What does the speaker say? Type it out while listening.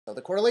So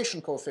the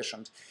correlation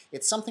coefficient,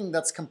 it's something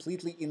that's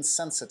completely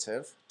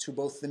insensitive to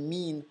both the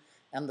mean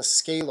and the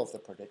scale of the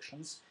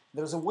predictions.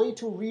 There's a way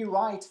to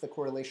rewrite the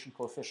correlation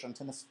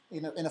coefficient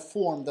in a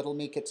form that'll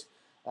make it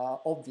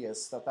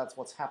obvious that that's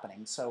what's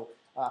happening. So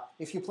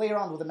if you play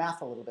around with the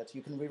math a little bit,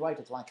 you can rewrite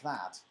it like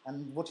that.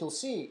 And what you'll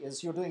see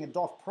is you're doing a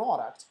dot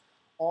product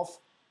of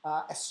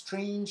a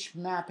strange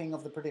mapping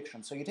of the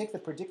prediction. So you take the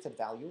predicted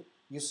value,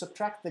 you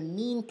subtract the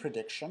mean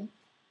prediction,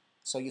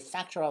 so you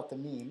factor out the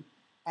mean,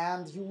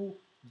 and you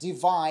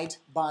divide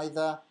by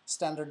the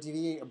standard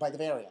deviation, by the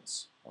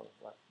variance, or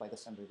by the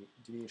standard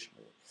deviation.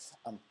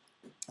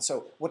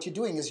 So what you're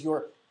doing is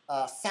you're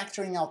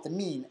factoring out the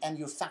mean and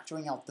you're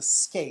factoring out the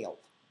scale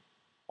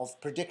of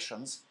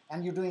predictions,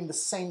 and you're doing the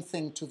same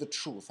thing to the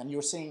truth, and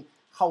you're seeing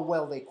how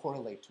well they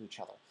correlate to each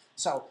other.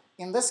 So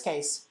in this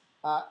case,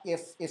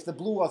 if the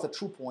blue are the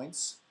true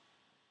points,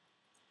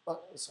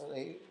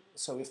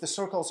 so if the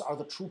circles are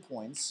the true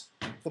points,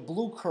 the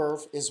blue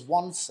curve is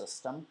one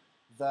system,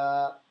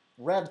 the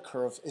red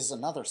curve is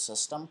another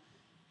system.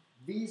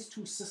 These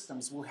two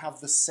systems will have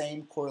the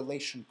same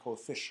correlation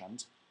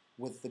coefficient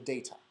with the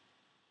data.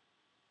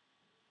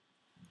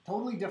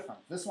 Totally different.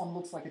 This one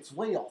looks like it's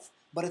way off,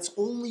 but it's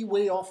only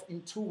way off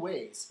in two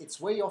ways.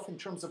 It's way off in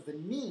terms of the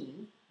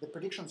mean. The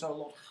predictions are a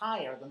lot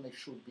higher than they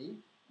should be,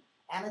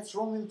 and it's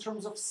wrong in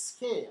terms of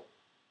scale.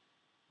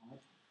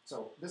 Right?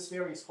 So this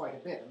varies quite a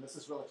bit, and this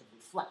is relatively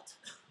flat,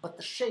 but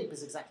the shape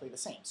is exactly the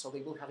same. So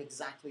they will have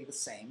exactly the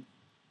same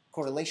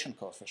correlation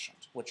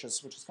coefficient, which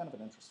is kind of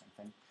an interesting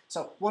thing.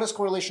 So what is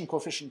correlation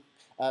coefficient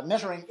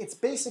measuring? It's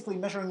basically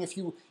measuring if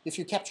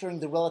you're capturing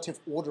the relative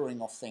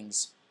ordering of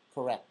things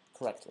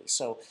correctly.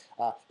 So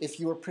if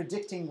you are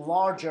predicting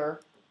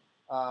larger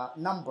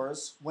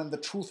numbers when the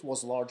truth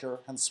was larger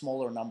and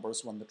smaller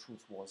numbers when the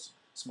truth was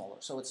smaller.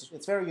 So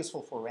it's very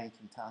useful for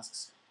ranking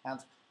tasks.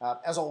 And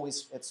as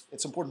always,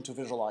 it's important to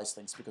visualize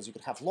things because you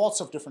could have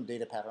lots of different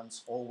data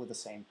patterns all with the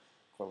same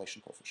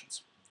correlation coefficients.